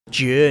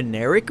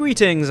Generic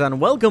greetings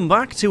and welcome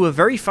back to a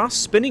very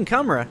fast spinning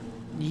camera.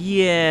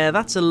 Yeah,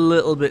 that's a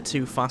little bit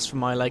too fast for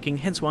my liking,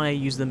 hence why I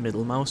use the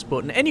middle mouse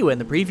button. Anyway, in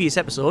the previous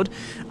episode,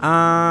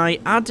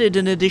 I added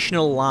an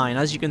additional line.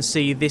 As you can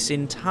see, this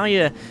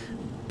entire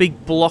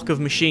big block of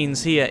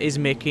machines here is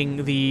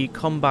making the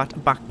combat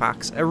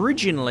backpacks.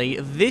 Originally,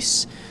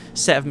 this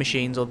set of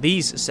machines, or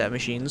these set of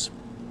machines,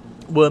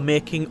 were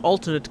making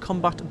alternate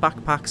combat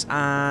backpacks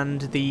and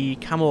the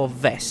camo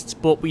vests,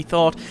 but we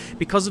thought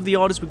because of the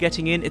orders we're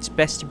getting in, it's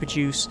best to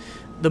produce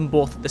them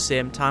both at the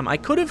same time. I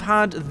could have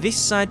had this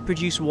side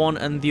produce one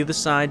and the other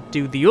side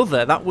do the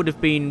other. That would have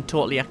been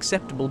totally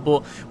acceptable,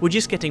 but we're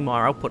just getting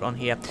more output on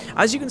here.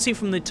 As you can see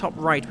from the top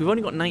right, we've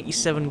only got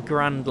 97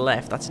 grand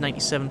left. That's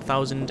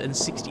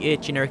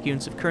 97,068 generic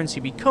units of currency,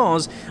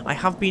 because I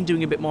have been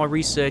doing a bit more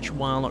research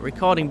while not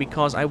recording,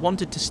 because I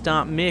wanted to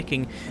start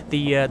making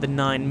the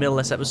 9mm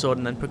this episode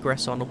and then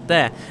progress on up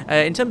there.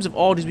 In terms of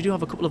orders, we do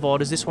have a couple of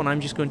orders. This one I'm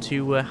just going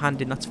to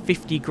hand in. That's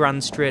 50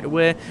 grand straight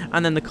away,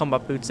 and then the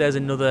combat boots, there's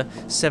another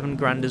 7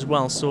 grand as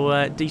well, so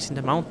a decent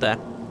amount there.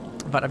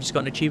 In fact, I've just got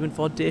an achievement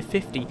for day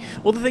 50.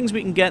 Other things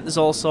we can get, there's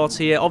all sorts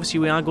here. Obviously,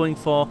 we are going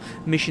for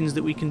missions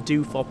that we can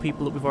do for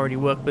people that we've already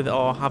worked with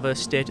or have a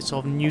status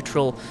of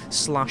neutral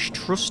 /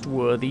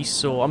 trustworthy.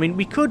 So, I mean,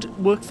 we could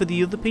work for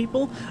the other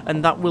people,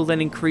 and that will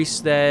then increase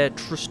their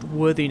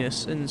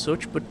trustworthiness and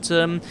such. But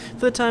for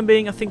the time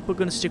being, I think we're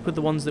going to stick with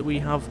the ones that we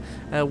have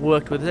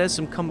worked with. There's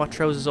some combat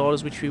trousers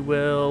orders, which we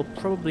will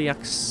probably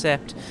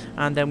accept.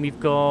 And then we've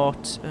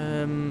got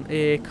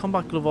a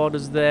combat glove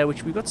orders there,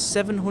 which we've got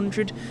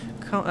 700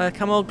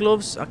 camo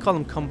gloves. I call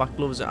them combat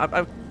gloves.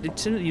 I tend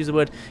to use the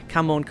word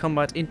camo and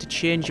combat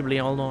interchangeably,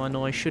 although I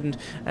know I shouldn't.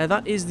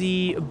 That is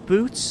the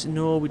boots.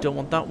 No, we don't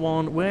want that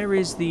one. Where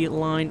is the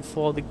line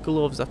for the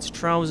gloves? That's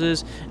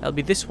trousers. It'll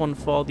be this one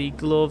for the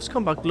gloves,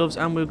 combat gloves,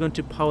 and we're going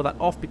to power that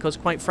off because,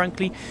 quite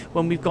frankly,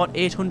 when we've got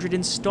 800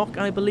 in stock,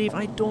 I believe,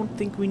 I don't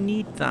think we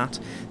need that.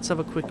 Let's have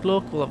a quick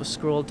look. We'll have a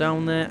scroll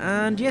down there,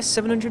 and yes,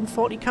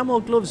 740 camo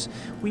gloves.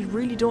 We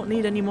really don't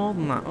need any more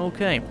than that.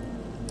 Okay.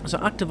 So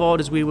active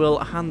orders, we will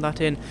hand that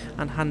in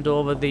and hand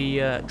over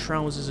the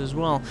trousers as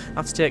well.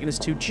 That's taking us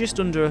to just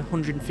under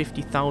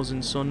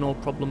 150,000, so no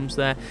problems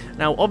there.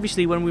 Now,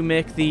 obviously, when we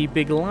make the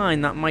big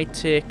line, that might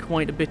take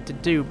quite a bit to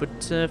do,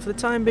 but for the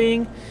time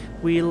being,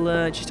 we'll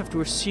just have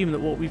to assume that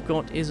what we've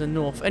got is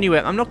enough.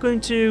 Anyway, I'm not going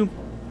to...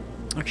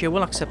 Actually, I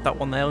will accept that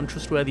one there,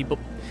 untrustworthy, but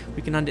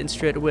we can hand it in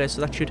straight away,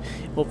 so that should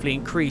hopefully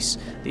increase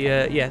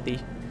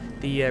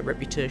the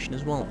reputation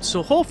as well.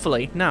 So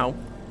hopefully, now...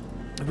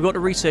 If we go to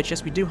research,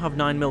 yes, we do have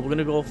 9mm. We're going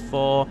to go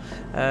for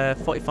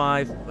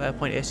 45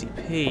 point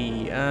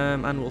ACP,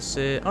 and we'll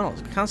say, oh no,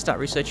 we can't start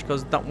research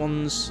because that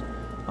one's,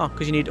 oh,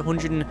 because you need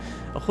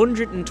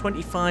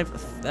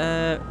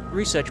 125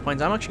 research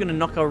points. I'm actually going to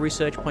knock our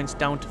research points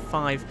down to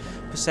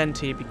 5%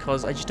 here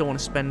because I just don't want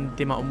to spend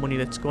the amount of money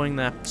that's going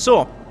there.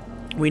 So,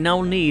 we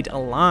now need a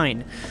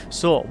line.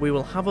 So, we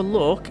will have a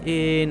look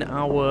in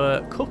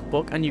our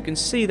cookbook, and you can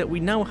see that we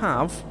now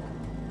have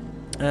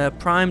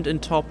primed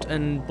and topped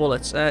and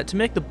bullets. To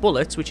make the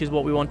bullets, which is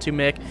what we want to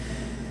make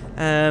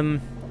in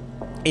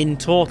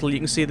total, you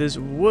can see there's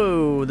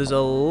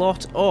a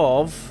lot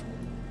of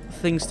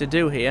things to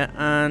do here,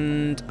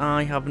 and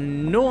I have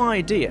no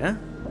idea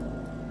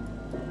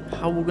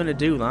how we're going to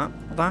do that.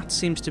 That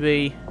seems to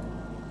be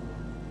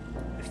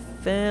a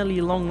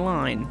fairly long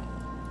line,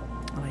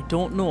 and I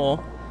don't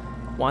know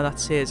why that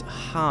says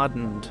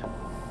hardened.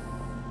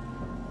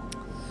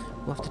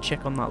 We'll have to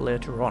check on that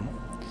later on.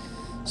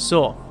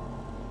 So,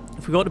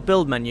 if we go to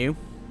build menu,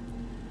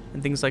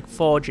 and things like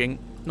forging,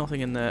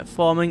 nothing in there.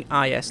 Forming,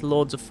 ah yes,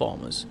 loads of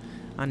formers.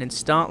 And in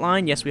start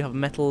line, yes, we have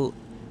metal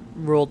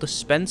roll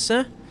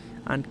dispenser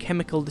and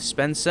chemical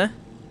dispenser.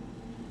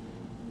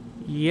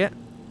 Yeah,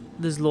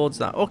 there's loads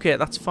of that. Okay,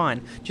 that's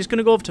fine. Just going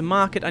to go over to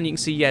market, and you can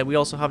see, yeah, we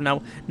also have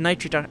now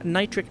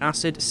nitric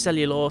acid,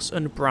 cellulose,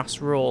 and brass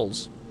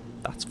rolls.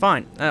 That's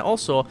fine.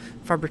 Also,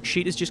 fabric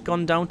sheet has just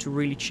gone down to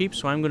really cheap,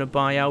 so I'm going to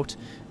buy out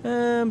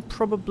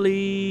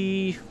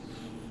probably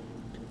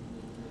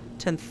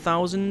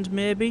 10,000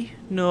 maybe?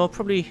 No,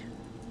 probably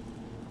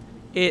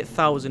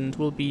 8,000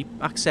 will be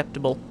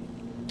acceptable,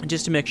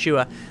 just to make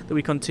sure that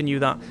we continue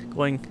that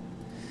going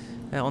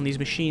on these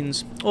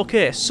machines.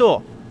 Okay,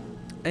 so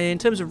in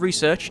terms of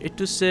research, it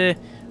does say,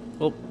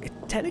 well,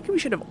 technically we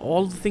should have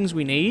all the things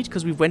we need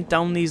because we went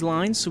down these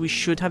lines, so we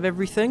should have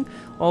everything.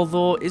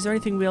 Although, is there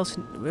anything else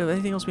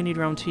we need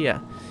around here?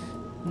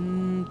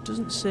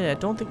 Doesn't say. I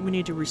don't think we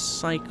need a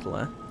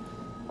recycler.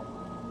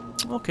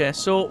 Okay,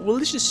 so we'll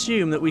just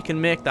assume that we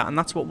can make that, and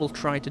that's what we'll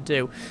try to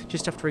do.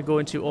 Just after I go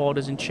into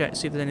orders and check,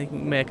 see if there's anything we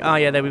can make. Ah,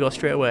 yeah, there we go,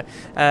 straight away.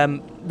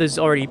 There's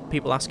already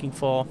people asking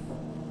for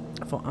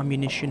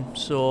ammunition,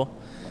 so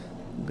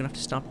we're gonna have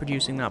to start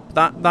producing that.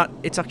 But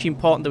it's actually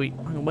important that we.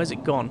 Hang on, where's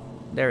it gone?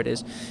 There it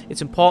is.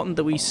 It's important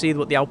that we see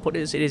what the output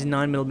is. It is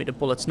 9mm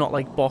bullets, not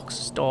like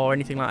boxed or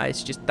anything like that.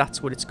 It's just,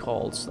 that's what it's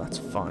called, so that's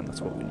fine. That's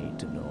what we need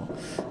to know.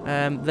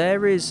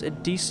 There is a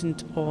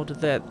decent order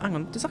there. Hang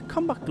on, does that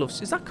combat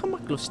gloves? Is that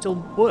combat glove still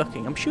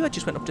working? I'm sure that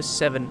just went up to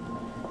 7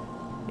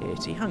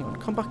 80. Hang on.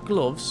 Combat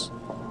gloves.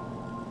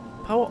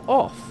 Power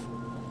off.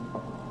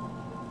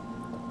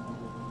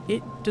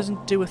 It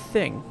doesn't do a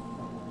thing.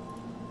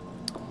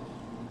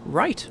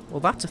 Right. Well,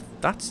 that's...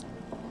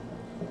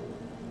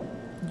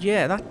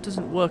 Yeah, that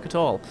doesn't work at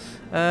all.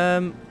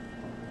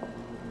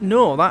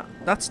 No,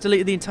 that's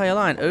deleted the entire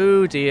line.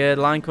 Oh dear,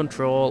 line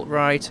control.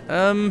 Right.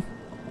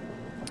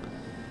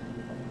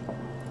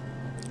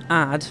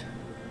 Add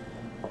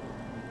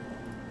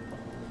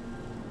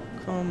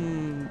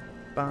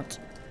combat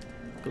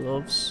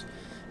gloves.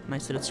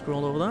 Nice little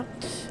scroll over that.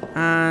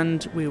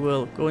 And we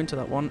will go into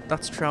that one.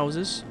 That's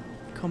trousers.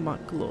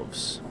 Combat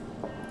gloves.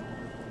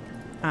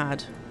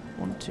 Add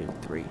 1, 2,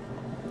 3,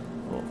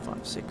 4,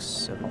 5, 6,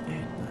 7, 8,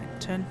 9,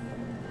 10,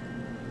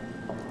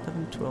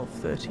 11, 12,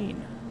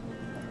 13.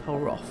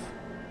 Power off.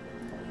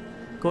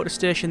 Go to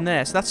station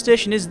there. So that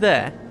station is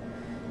there.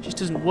 It just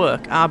doesn't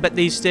work. I bet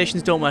these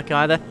stations don't work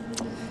either.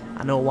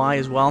 I know why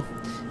as well.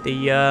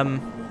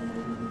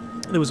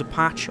 There was a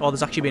patch, or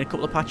there's actually been a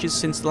couple of patches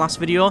since the last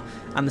video,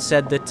 and they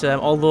said that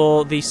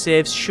although the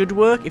saves should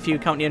work, if you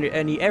encounter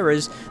any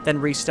errors, then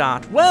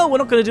restart. Well, we're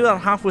not going to do that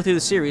halfway through the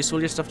series, so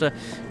we'll just have to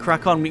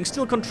crack on. We can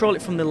still control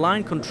it from the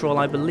line control,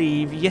 I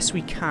believe. Yes,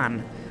 we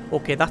can.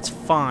 Okay, that's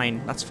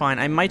fine. That's fine.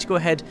 I might go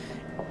ahead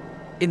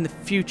in the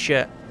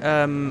future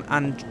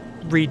and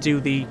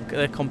redo the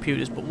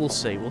computers, but we'll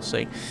see. We'll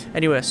see.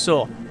 Anyway,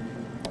 so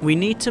we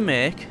need to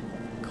make,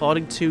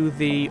 according to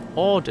the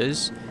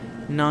orders,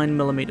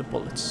 9mm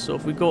bullets. So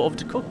if we go over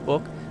to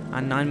cookbook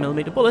and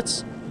 9mm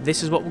bullets,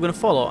 this is what we're going to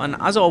follow. And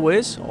as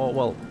always, or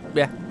well,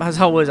 yeah, as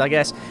always, I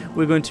guess,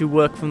 we're going to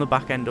work from the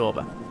back end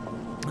over.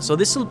 So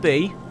this will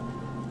be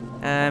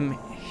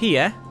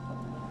here.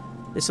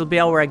 This will be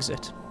our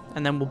exit,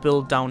 and then we'll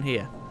build down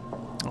here.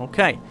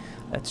 Okay,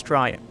 let's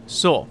try it.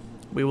 So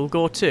we will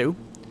go to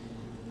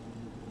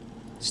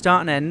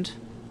start and end.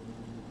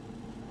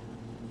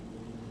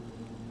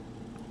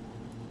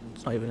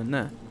 It's not even in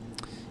there.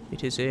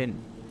 It is in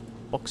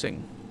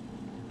boxing.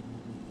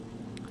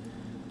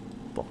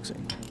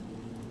 Boxing.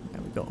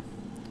 There we go.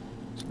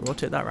 So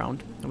rotate that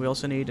round. And we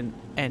also need an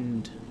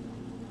end.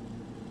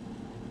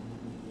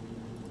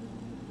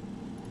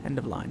 End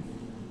of line.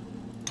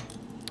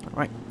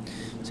 Alright.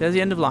 So there's the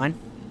end of line.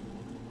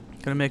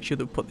 Gonna make sure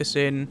that we put this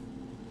in.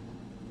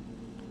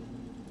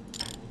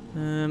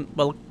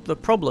 Well, the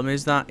problem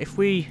is that if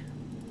we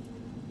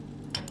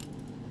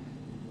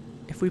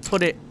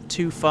put it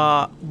too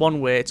far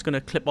one way, it's going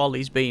to clip all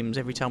these beams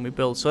every time we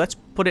build. So let's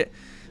put it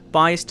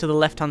biased to the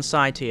left-hand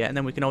side here, and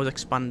then we can always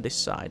expand this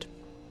side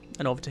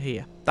and over to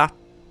here. That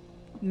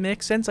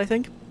makes sense, I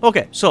think.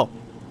 Okay, so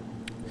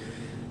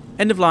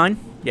end of line,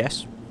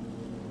 yes.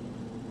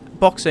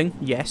 Boxing,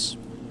 yes.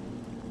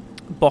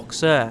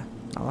 Boxer.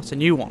 Now that's a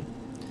new one.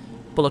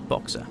 Bullet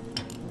boxer.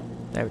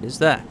 There it is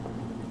there.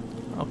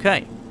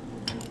 Okay.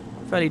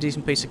 Fairly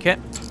decent piece of kit.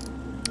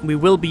 We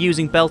will be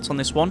using belts on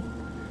this one.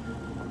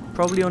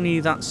 Probably only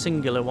that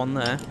singular one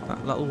there,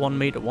 that little 1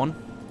 meter one.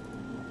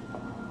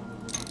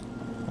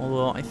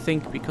 Although I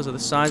think because of the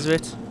size of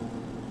it,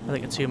 I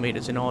think a 2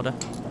 meters in order.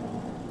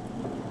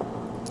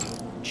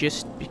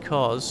 Just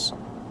because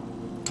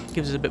it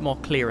gives us a bit more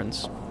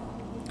clearance.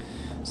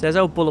 So there's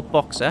our bullet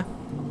boxer.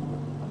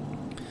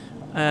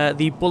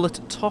 The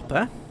bullet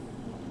topper.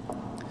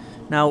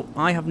 Now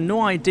I have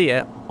no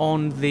idea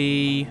on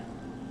the...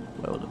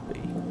 where will it be?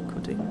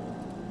 Cutting?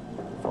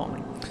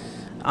 Forming.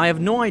 I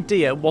have no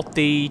idea what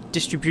the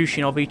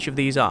distribution of each of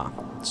these are,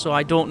 so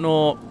I don't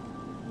know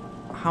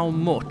how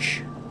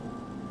much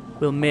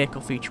we'll make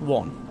off each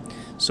one.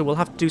 So we'll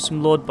have to do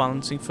some load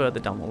balancing further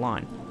down the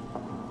line.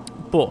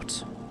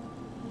 But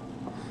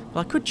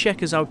well, I could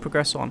check as I would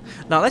progress on.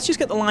 Now let's just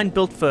get the line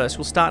built first.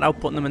 We'll start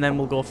outputting them and then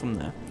we'll go from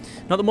there.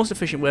 Not the most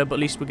efficient way, but at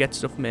least we'll get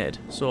stuff made.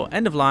 So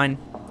end of line,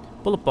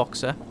 bullet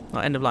boxer,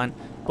 not end of line,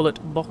 bullet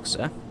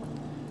boxer,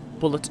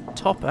 bullet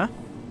topper.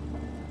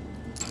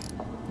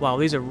 Wow,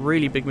 these are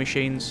really big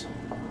machines.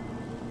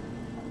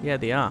 Yeah,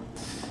 they are.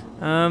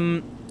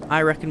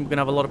 I reckon we're going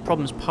to have a lot of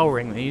problems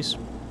powering these.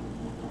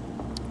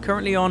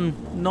 Currently on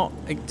not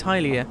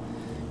entirely a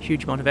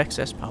huge amount of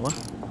excess power.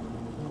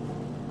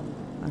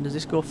 And does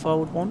this go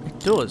forward one? It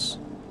does.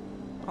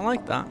 I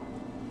like that.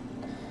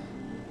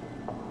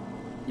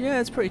 Yeah,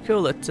 it's pretty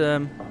cool that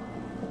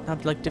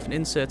have like different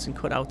inserts and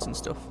cutouts and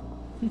stuff.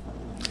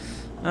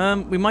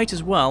 We might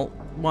as well,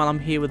 while I'm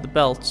here with the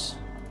belts,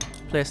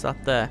 place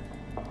that there.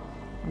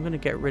 I'm going to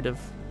get rid of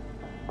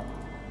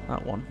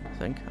that one, I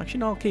think. Actually,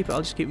 no, I'll keep it.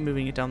 I'll just keep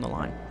moving it down the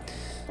line.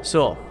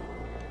 So,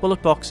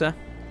 bullet boxer,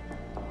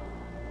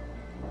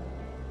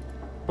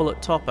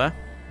 bullet topper,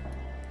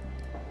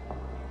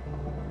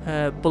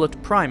 bullet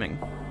priming.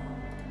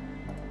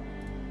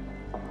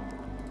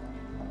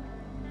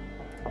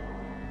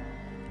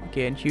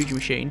 Again, huge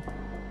machine.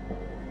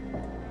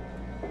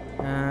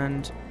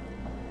 And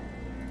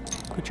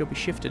good job we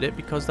shifted it,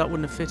 because that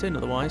wouldn't have fit in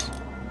otherwise.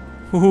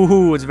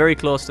 Ooh, it's very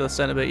close to the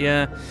centre bit,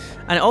 yeah.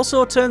 And it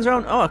also turns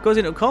around. Oh, it goes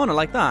into a corner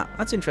like that.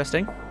 That's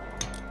interesting.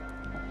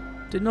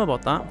 Didn't know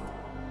about that.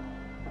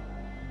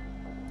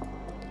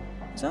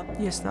 Is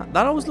that? Yes, that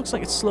always looks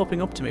like it's sloping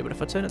up to me, but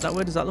if I turn it that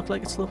way, does that look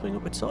like it's sloping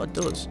up? It sort of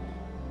does.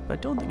 But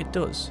I don't think it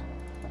does.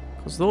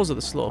 Because those are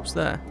the slopes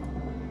there.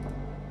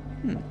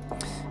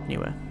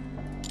 Anyway.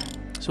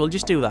 So we'll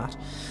just do that.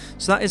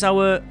 So that is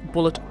our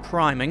bullet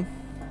priming.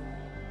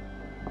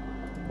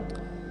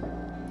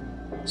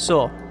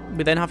 So,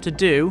 we then have to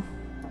do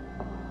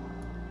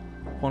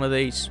one of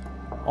these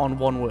on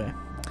one way.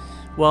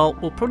 Well,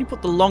 we'll probably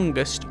put the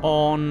longest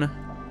on...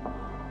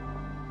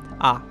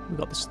 we've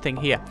got this thing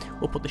here.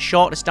 We'll put the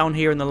shortest down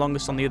here and the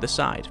longest on the other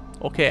side.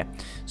 Okay,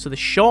 so the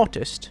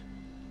shortest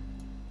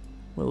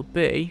will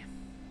be...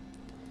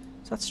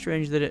 Is that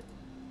strange that it...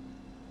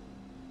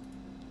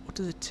 What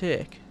does it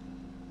take?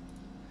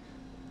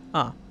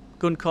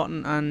 Gun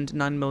cotton and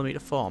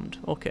 9mm formed.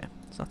 Okay,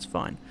 so that's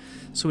fine.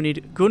 So we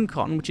need gun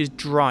cotton, which is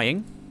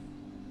drying.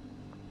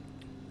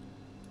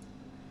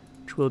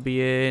 Which will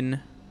be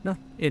in... No,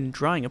 in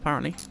drying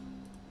apparently.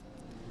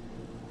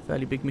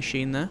 Fairly big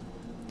machine there.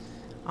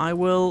 I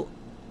will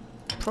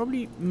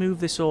probably move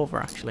this over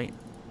actually.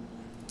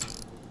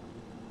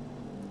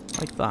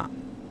 Like that.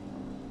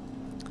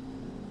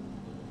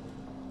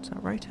 Is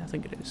that right? I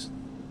think it is.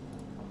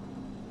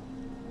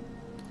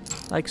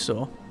 Like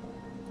so.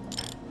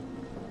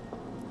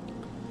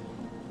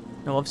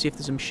 Now obviously if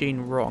there's a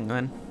machine wrong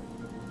then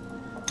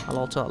I'll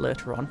alter that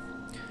later on.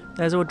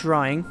 There's our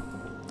drying.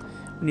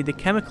 We need the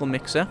chemical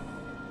mixer.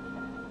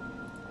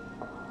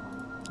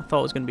 I thought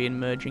it was going to be in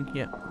merging.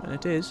 Yeah, and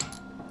it is.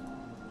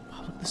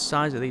 Oh, look at the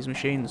size of these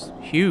machines.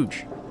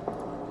 Huge.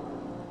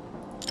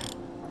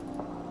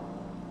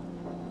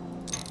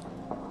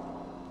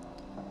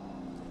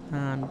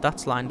 And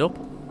that's lined up.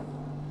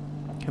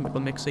 Chemical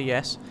mixer,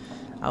 yes.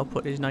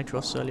 Output is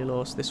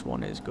nitrocellulose. This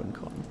one is gun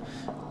cotton.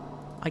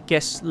 I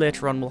guess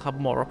later on we'll have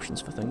more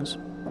options for things.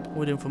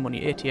 We're doing for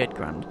money 88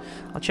 grand.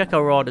 I'll check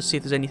our orders, see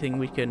if there's anything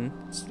we can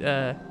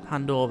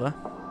hand over.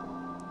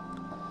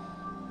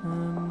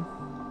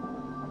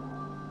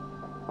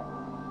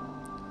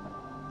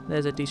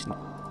 There's a decent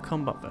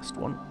combat vest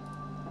one.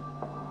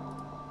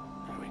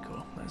 There we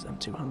go. There's them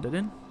 200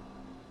 in.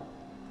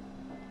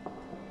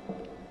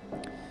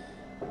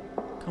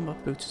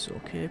 Combat boots is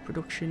okay.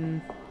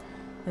 Production.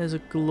 There's a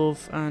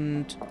glove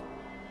and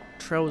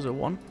trouser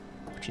one,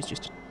 which is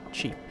just a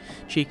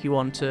cheeky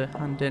one to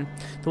hand in.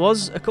 There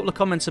was a couple of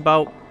comments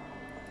about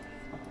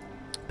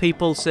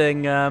people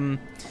saying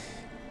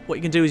what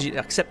you can do is you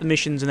accept the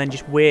missions and then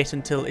just wait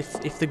until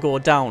if they go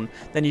down,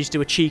 then you just do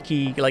a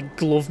cheeky like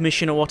glove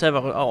mission or whatever,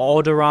 or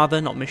order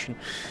rather, not mission,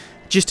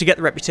 just to get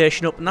the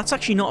reputation up, and that's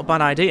actually not a bad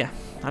idea.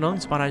 I don't think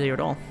it's a bad idea at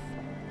all.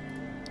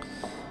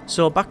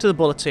 So back to the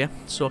bullets here.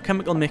 So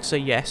chemical mixer,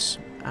 yes,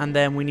 and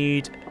then we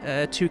need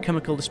 2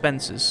 chemical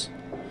dispensers,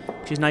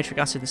 which is nitric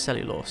acid and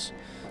cellulose.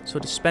 So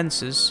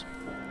dispensers,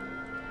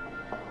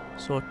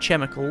 so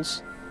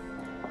chemicals,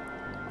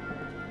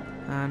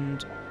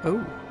 and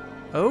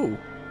oh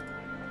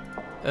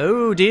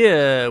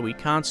dear, we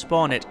can't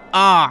spawn it.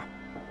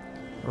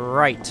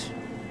 Right.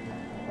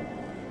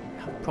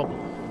 I have a problem.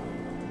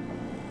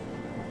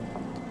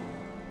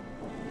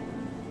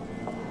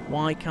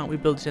 Why can't we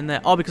build it in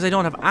there? Oh, because I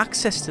don't have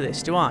access to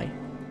this, do I?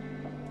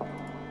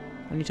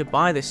 I need to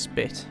buy this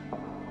bit.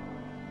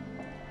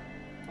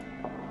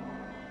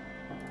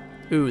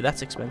 Ooh,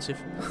 that's expensive.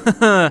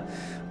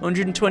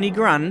 120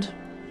 grand.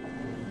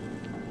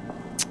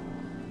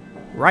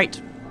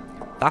 Right.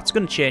 That's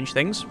going to change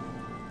things.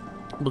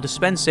 We'll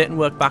dispense it and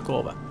work back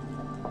over.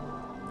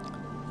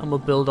 And we'll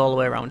build all the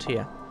way around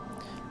here.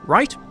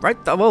 Right.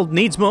 Well,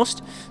 needs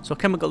must. So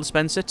chemical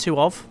dispenser, 2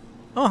 of.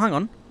 Oh, hang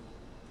on.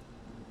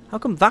 How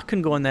come that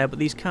can go in there but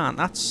these can't?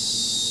 That's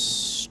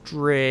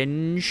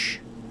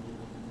strange.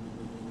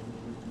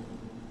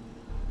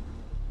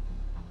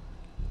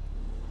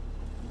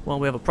 Well,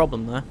 we have a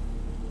problem there.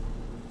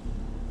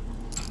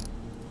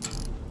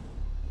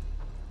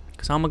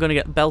 Because how am I going to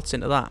get belts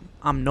into that?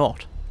 I'm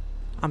not.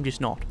 I'm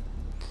just not.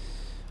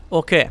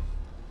 Okay.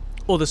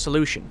 Other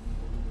solution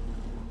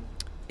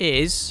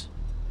is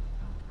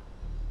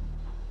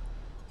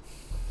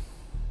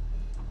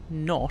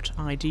not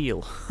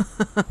ideal.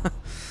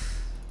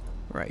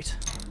 Right.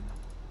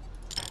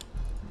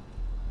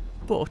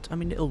 But, I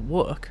mean, it'll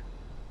work.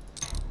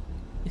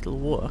 It'll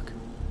work.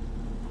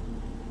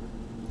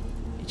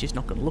 It's just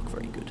not going to look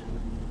very good.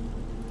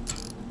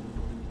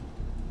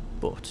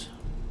 But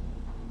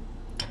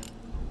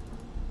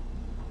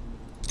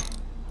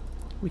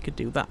we could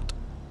do that.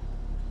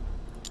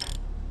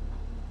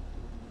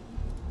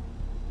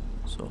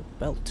 So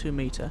belt 2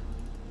 meter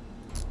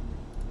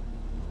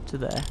to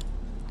there.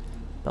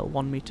 Belt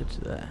 1 meter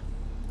to there.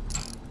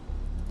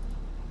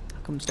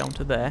 That comes down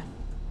to there.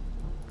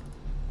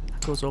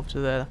 That goes over to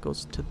there. That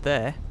goes to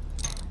there.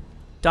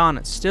 Darn,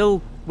 it's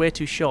still way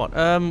too short.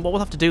 What we'll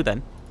have to do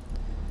then,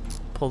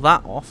 pull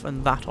that off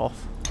and that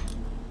off.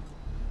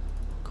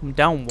 Come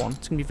down one.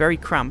 It's going to be very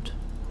cramped.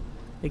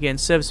 Again,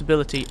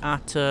 serviceability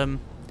at,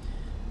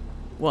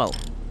 well,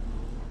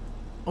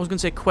 I was going to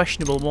say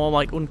questionable, more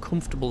like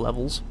uncomfortable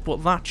levels,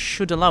 but that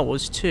should allow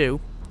us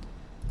to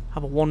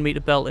have a 1 meter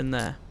belt in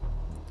there.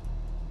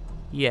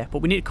 Yeah,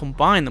 but we need to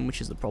combine them,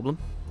 which is the problem.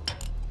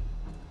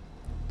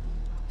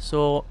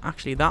 So,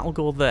 actually, that'll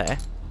go there.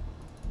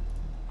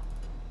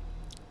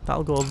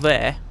 That'll go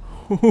there.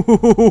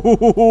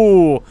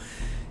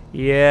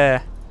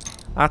 Yeah.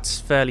 That's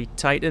fairly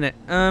tight, isn't it?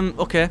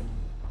 Okay.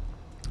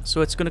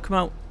 So it's going to come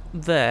out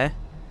there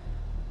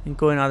and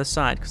go in either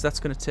side, because that's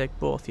going to take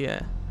both,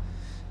 yeah.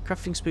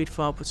 Crafting speed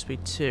 4, output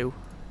speed 2.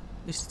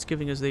 At least it's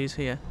giving us these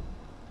here.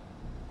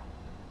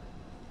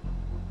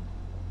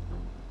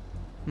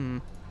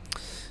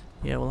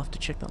 Yeah, we'll have to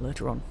check that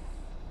later on.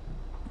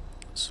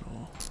 So...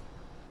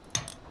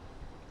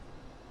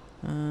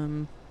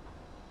 I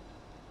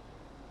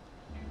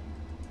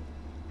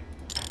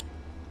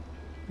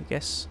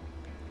guess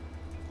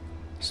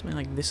something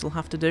like this will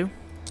have to do.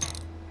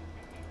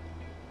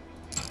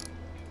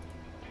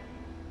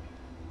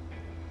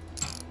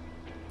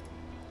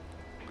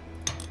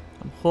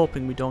 I'm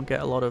hoping we don't get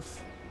a lot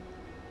of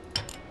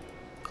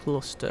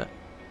cluster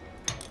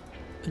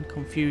and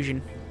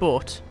confusion,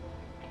 but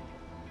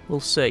we'll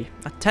see.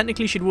 That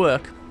technically should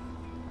work.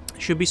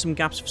 Should be some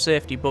gaps for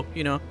safety, but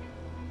you know,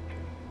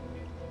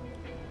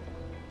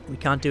 we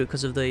can't do it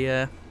because of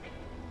the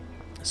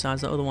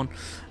size of that other one.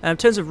 In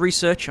terms of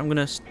research, I'm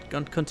going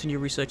to continue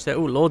research there.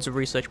 Oh, loads of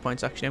research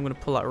points actually. I'm going to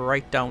pull that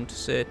right down to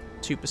say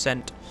 2%,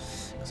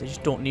 because I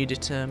just don't need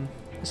it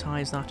as high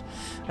as that.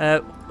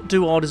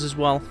 Do orders as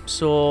well.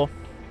 So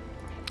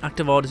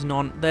active orders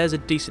none. There's a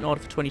decent order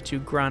for 22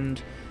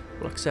 grand.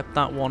 We'll accept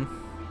that one.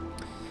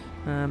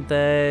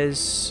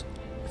 There's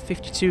a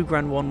 52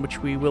 grand one which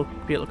we will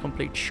be able to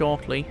complete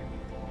shortly.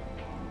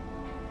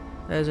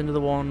 There's another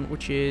one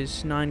which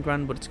is 9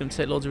 grand, but it's going to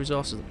take loads of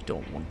resources that we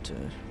don't want to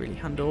really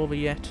hand over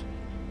yet.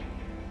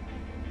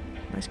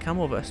 Nice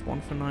camo vest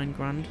one for 9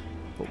 grand,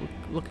 but we're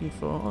looking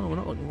for... oh no, we're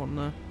not looking for one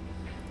there.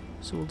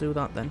 So we'll do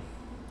that then.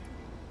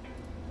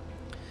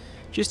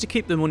 Just to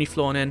keep the money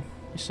flowing in,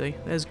 you see.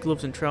 There's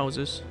gloves and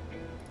trousers.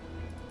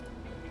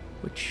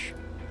 Which...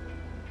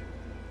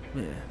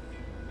 yeah.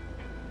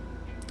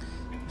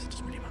 I guess it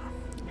doesn't really matter.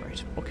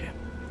 Right, okay.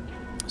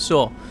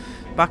 So,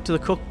 back to the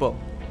cookbook.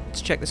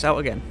 Let's check this out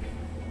again.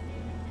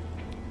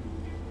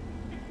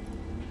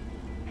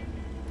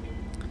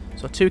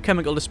 So 2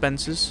 chemical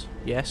dispensers,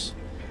 yes.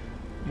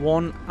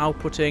 One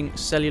outputting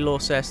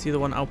cellulose S, the other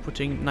one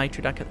outputting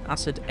nitric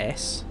acid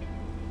S.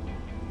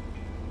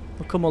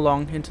 We'll come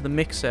along into the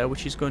mixer,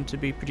 which is going to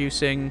be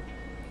producing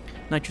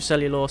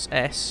nitrocellulose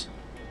S,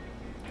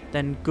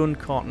 then gun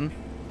cotton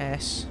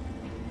S,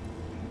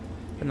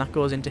 and that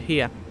goes into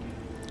here.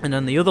 And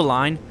then the other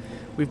line,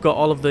 we've got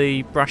all of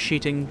the brass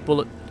sheeting,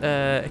 bullet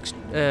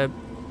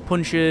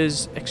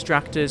punches,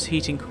 extractors,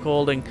 heating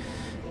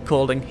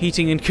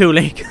and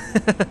cooling,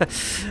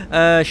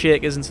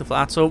 shakers and stuff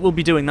like that. So we'll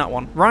be doing that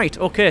one. Right,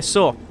 okay,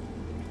 so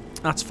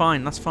that's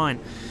fine, that's fine.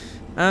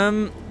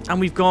 And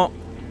we've got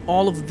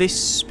all of this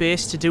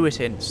space to do it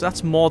in, so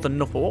that's more than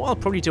enough. But what I'll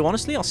probably do,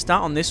 honestly, I'll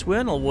start on this way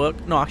and I'll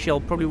work... no, actually, I'll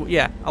probably...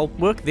 yeah, I'll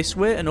work this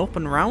way and up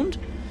and round,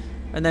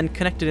 and then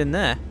connect it in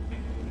there.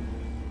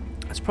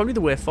 That's probably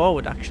the way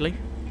forward, actually.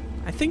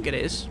 I think it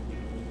is.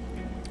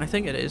 I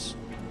think it is.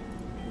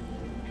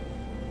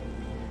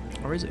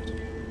 Or is it?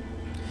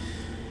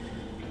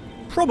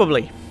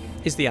 Probably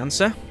is the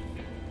answer.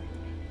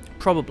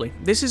 Probably.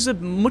 This is a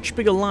much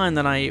bigger line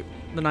than I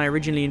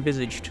originally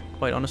envisaged,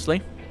 quite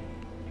honestly.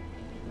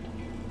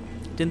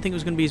 Didn't think it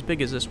was going to be as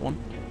big as this one.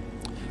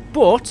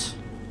 But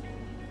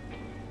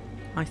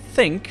I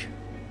think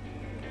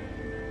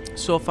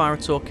so far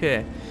it's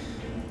okay.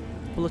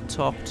 Bullet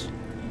topped,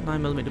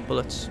 9mm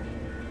bullets,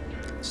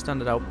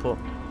 standard output.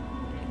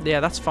 Yeah,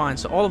 that's fine.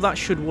 So all of that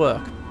should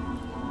work.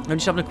 I'm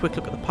just having a quick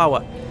look at the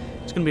power.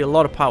 It's going to be a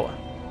lot of power.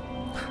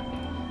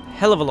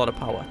 Hell of a lot of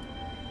power.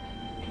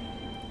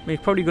 I mean,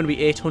 it's probably going to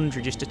be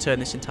 800 just to turn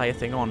this entire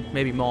thing on.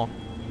 Maybe more.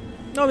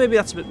 No, maybe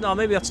that's a bit. No,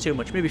 maybe that's too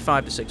much. Maybe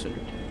 500 to 600.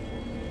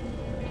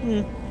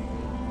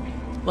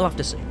 We'll have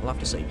to see. We'll have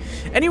to see.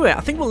 Anyway,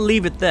 I think we'll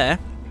leave it there.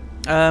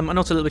 I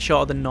know it's a little bit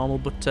shorter than normal,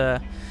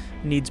 but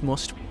needs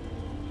must.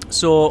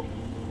 So,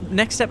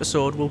 next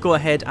episode, we'll go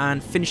ahead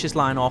and finish this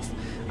line off,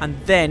 and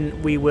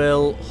then we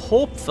will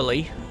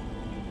hopefully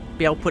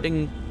be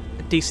outputting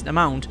a decent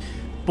amount,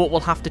 but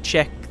we'll have to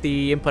check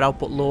the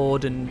input-output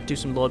load and do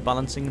some load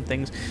balancing and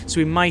things. So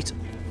we might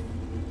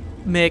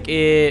make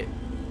a...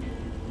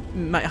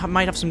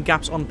 might have some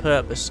gaps on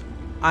purpose.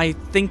 I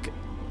think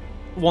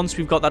once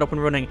we've got that up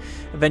and running,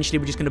 eventually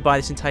we're just going to buy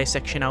this entire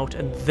section out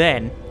and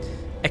then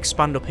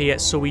expand up here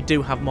so we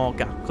do have more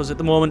gap. Because at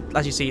the moment,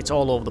 as you see, it's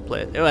all over the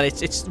place. Well,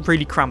 it's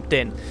really cramped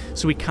in,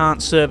 so we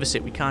can't service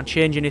it, we can't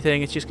change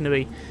anything. It's just going to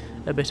be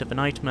a bit of a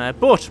nightmare.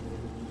 But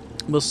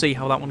we'll see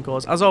how that one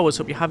goes. As always,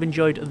 hope you have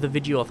enjoyed the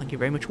video. Thank you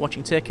very much for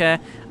watching. Take care,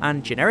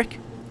 and generic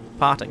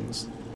partings.